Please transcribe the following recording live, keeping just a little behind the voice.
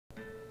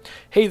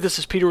Hey, this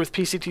is Peter with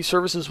PCT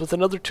Services with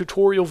another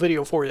tutorial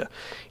video for you.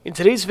 In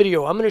today's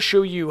video, I'm going to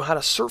show you how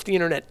to surf the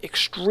internet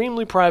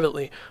extremely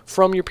privately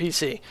from your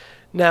PC.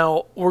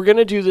 Now, we're going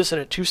to do this in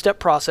a two-step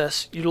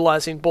process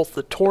utilizing both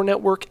the Tor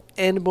network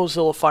and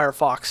Mozilla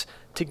Firefox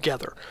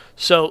together.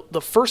 So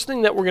the first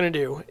thing that we're going to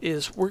do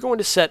is we're going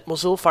to set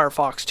Mozilla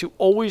Firefox to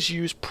always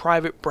use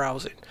private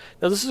browsing.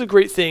 Now, this is a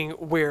great thing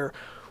where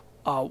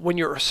when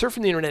you're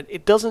surfing the internet,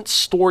 it doesn't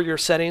store your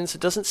settings,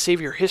 it doesn't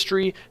save your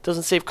history, it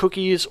doesn't save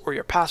cookies or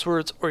your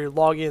passwords or your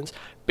logins.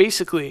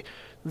 Basically,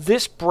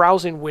 this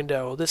browsing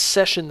window, this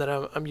session that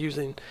I'm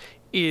using,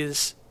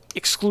 is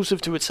exclusive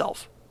to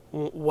itself.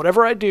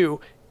 Whatever I do,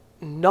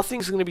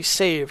 nothing's going to be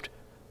saved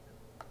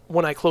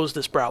when I close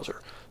this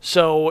browser.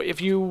 So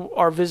if you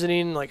are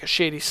visiting like a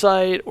shady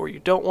site or you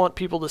don't want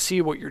people to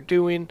see what you're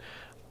doing,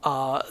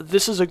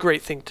 this is a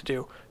great thing to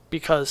do.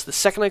 Because the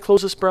second I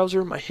close this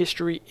browser, my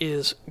history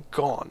is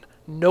gone.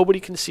 Nobody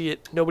can see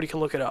it. Nobody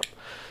can look it up.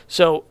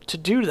 So to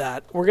do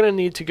that, we're going to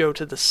need to go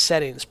to the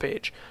settings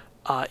page.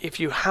 If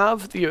you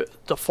have the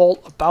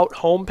default About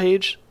Home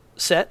page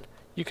set,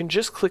 you can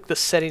just click the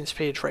settings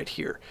page right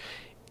here.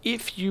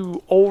 If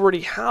you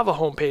already have a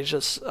home page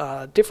that's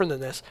different than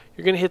this,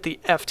 you're going to hit the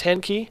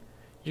F10 key.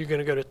 You're going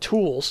to go to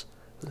Tools,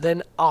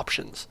 then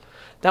Options.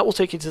 That will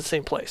take you to the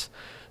same place.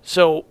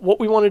 So what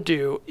we want to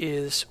do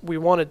is we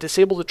want to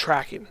disable the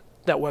tracking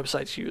that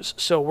websites use.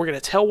 So we're going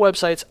to tell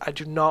websites I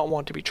do not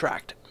want to be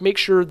tracked. Make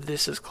sure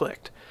this is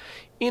clicked.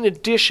 In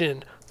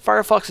addition,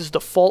 Firefox's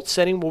default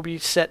setting will be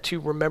set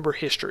to Remember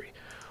History.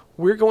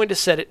 We're going to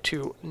set it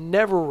to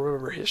Never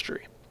Remember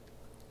History.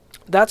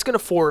 That's going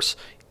to force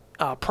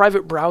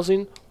private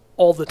browsing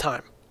all the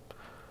time.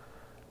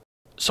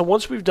 So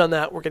once we've done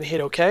that, we're going to hit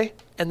OK,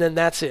 and then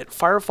that's it.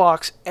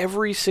 Firefox,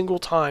 every single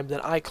time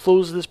that I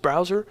close this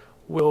browser,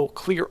 will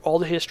clear all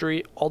the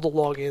history, all the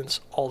logins,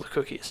 all the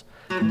cookies.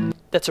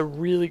 That's a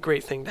really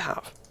great thing to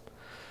have.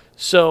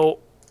 So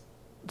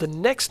the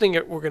next thing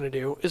that we're going to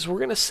do is we're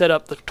going to set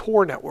up the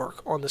Tor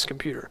network on this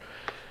computer.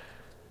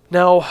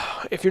 Now,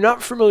 if you're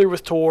not familiar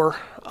with Tor,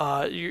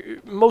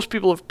 most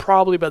people have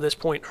probably by this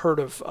point heard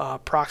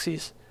of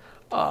proxies.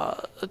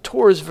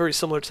 Tor is very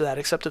similar to that,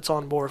 except it's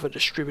on more of a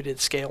distributed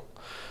scale.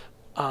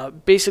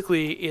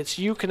 Basically, it's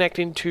you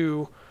connecting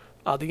to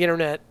the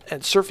internet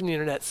and surfing the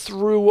internet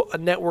through a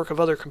network of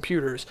other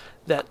computers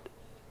that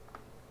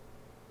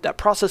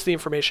process the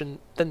information,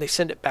 then they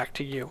send it back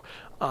to you.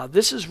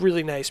 This is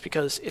really nice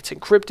because it's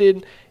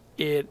encrypted.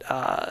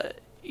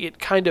 It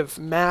kind of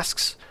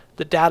masks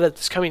the data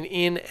that's coming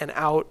in and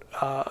out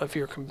of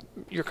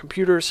your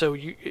computer, so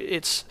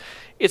it's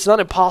not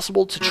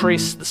impossible to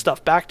trace the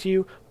stuff back to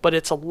you, but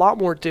it's a lot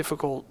more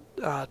difficult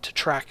to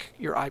track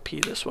your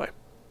IP this way.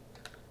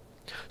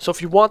 So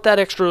if you want that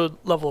extra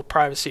level of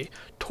privacy,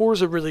 Tor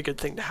is a really good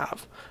thing to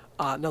have.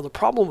 Now the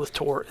problem with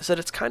Tor is that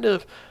it's kind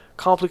of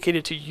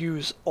complicated to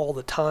use all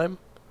the time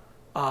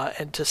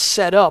and to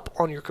set up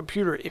on your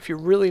computer if you're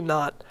really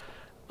not,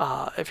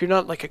 if you're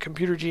not like a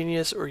computer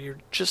genius or you're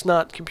just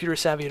not computer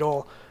savvy at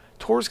all.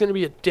 Tor is going to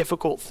be a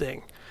difficult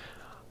thing.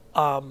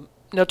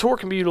 Now Tor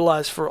can be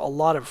utilized for a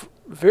lot of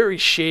very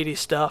shady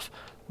stuff,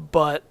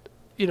 but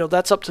you know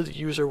that's up to the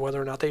user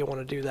whether or not they want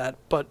to do that.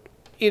 But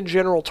in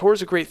general, Tor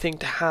is a great thing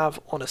to have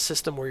on a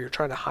system where you're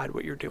trying to hide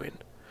what you're doing.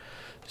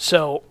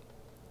 So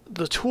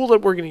the tool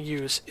that we're going to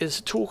use is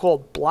a tool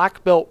called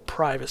Blackbelt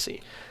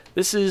Privacy.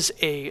 This is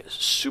a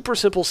super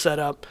simple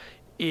setup.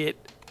 It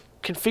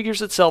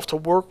configures itself to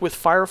work with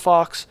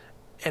Firefox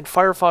and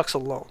Firefox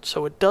alone.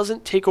 So it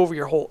doesn't take over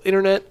your whole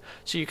internet.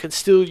 So you can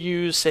still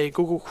use, say,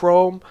 Google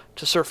Chrome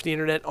to surf the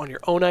internet on your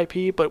own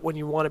IP, but when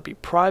you want to be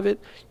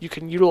private, you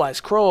can utilize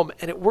Chrome,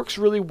 and it works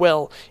really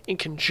well in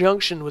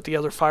conjunction with the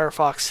other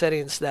Firefox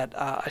settings that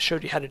I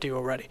showed you how to do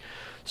already.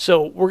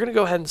 So we're going to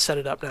go ahead and set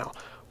it up now.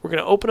 We're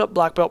going to open up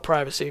Blackbelt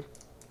Privacy.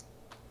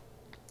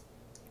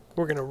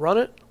 We're going to run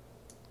it.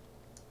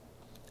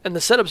 And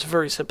the setup's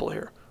very simple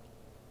here.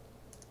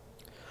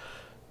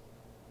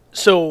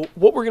 So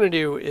what we're going to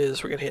do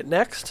is we're going to hit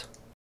Next.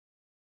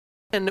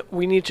 And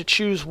we need to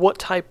choose what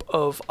type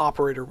of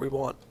operator we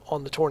want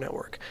on the Tor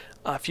network.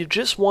 If you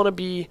just want to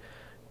be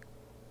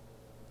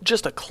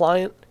just a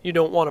client, you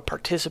don't want to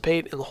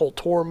participate in the whole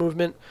Tor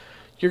movement,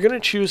 you're going to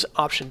choose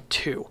option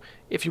 2.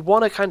 If you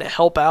want to kind of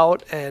help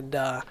out and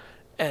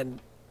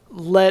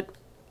let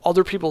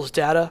other people's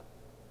data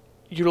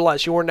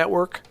utilize your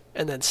network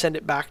and then send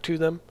it back to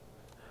them,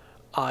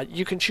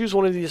 you can choose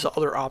one of these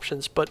other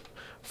options, but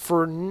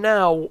for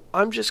now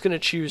I'm just going to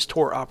choose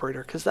Tor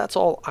operator because that's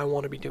all I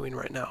want to be doing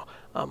right now.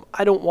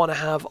 I don't want to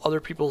have other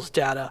people's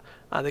data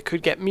that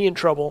could get me in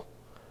trouble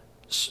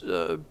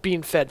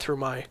being fed through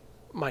my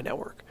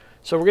network.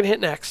 So we're going to hit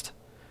Next.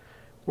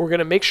 We're going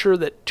to make sure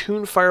that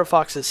Tune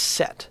Firefox is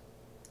set.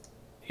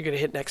 You're going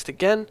to hit Next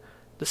again.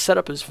 The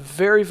setup is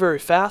very, very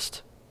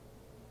fast.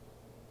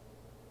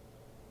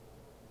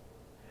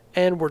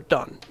 And we're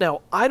done.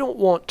 Now, I don't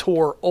want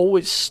Tor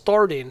always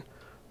starting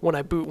when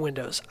I boot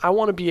Windows. I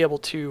want to be able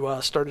to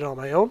start it on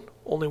my own,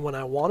 only when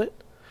I want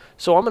it.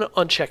 So I'm going to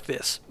uncheck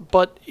this.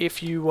 But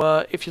if you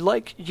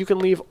like, you can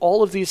leave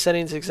all of these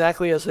settings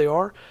exactly as they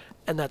are,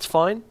 and that's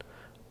fine.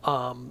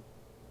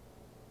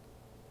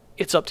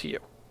 It's up to you.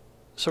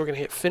 So we're going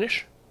to hit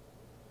finish.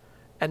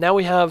 And now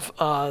we have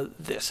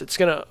this. It's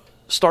going to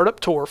start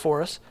up Tor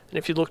for us. And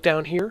if you look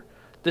down here,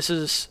 this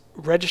is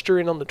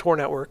registering on the Tor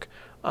network.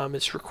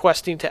 It's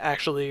requesting to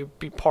actually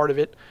be part of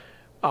it.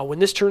 When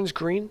this turns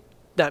green,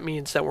 that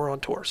means that we're on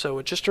Tor. So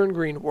it just turned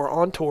green. We're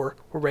on Tor.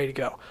 We're ready to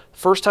go.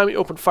 First time you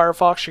open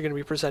Firefox, you're going to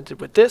be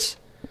presented with this.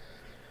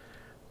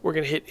 We're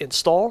going to hit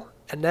install.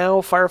 And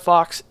now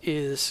Firefox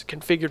is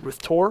configured with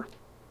Tor.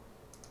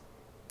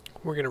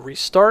 We're going to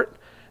restart.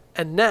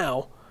 And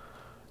now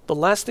the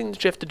last thing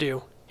that you have to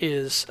do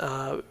is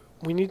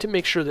we need to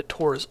make sure that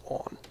Tor is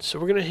on. So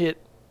we're going to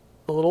hit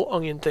the little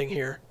onion thing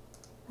here.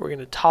 We're going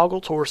to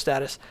toggle Tor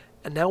status,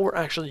 and now we're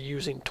actually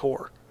using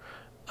Tor.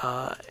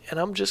 And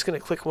I'm just going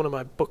to click one of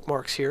my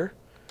bookmarks here.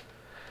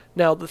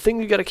 Now, the thing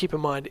you got to keep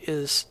in mind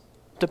is,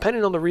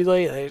 depending on the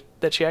relay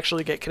that you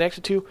actually get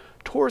connected to,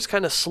 Tor is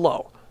kind of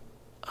slow.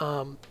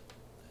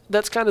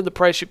 That's kind of the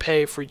price you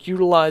pay for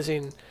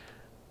utilizing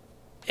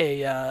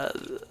like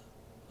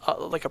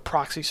a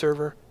proxy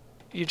server.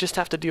 You just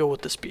have to deal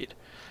with the speed.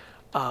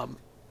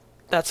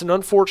 That's an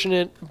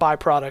unfortunate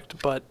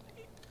byproduct, but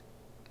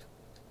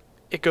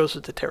it goes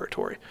with the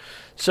territory.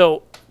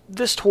 So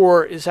this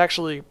Tor is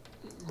actually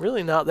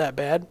really not that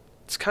bad.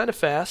 It's kind of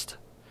fast.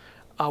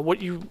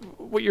 What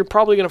you're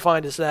probably going to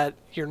find is that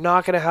you're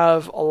not going to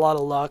have a lot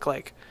of luck,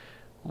 like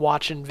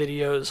watching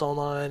videos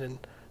online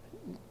and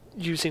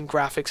using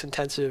graphics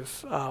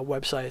intensive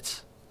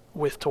websites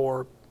with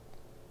Tor.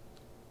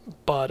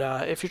 But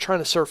if you're trying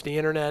to surf the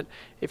internet,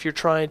 if you're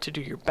trying to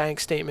do your bank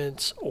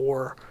statements,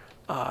 or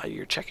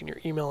you're checking your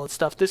email and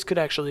stuff, this could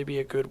actually be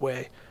a good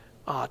way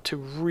to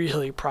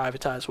really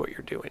privatize what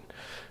you're doing.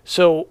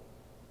 So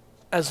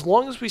as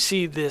long as we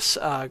see this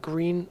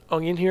green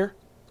onion here,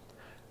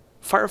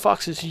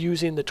 Firefox is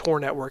using the Tor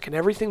network, and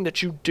everything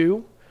that you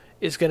do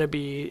is going to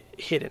be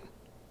hidden,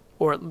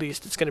 or at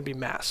least it's going to be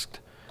masked.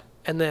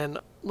 And then,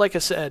 like I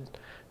said,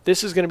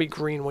 this is going to be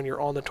green when you're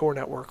on the Tor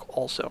network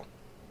also.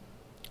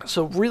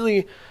 So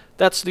really,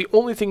 that's the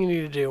only thing you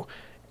need to do.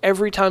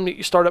 Every time that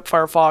you start up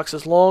Firefox,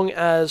 as long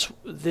as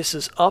this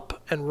is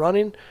up and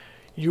running,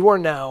 you are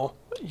now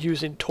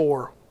using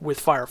Tor with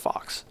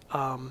Firefox.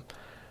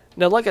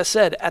 Now, like I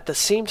said, at the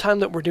same time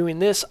that we're doing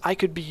this, I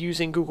could be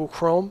using Google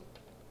Chrome,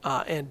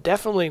 and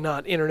definitely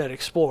not Internet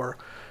Explorer,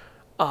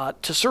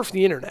 to surf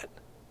the internet.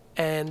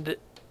 And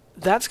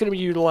that's going to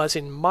be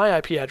utilizing my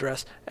IP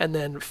address, and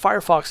then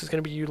Firefox is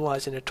going to be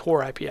utilizing a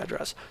Tor IP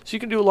address. So you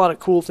can do a lot of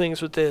cool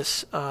things with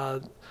this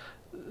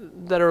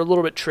that are a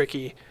little bit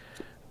tricky,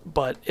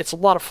 but it's a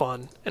lot of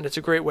fun, and it's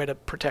a great way to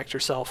protect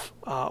yourself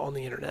on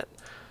the internet.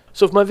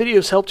 So if my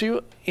videos helped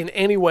you in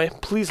any way,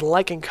 please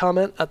like and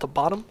comment at the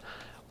bottom.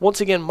 Once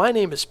again, my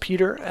name is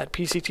Peter at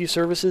PCT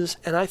Services,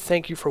 and I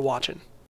thank you for watching.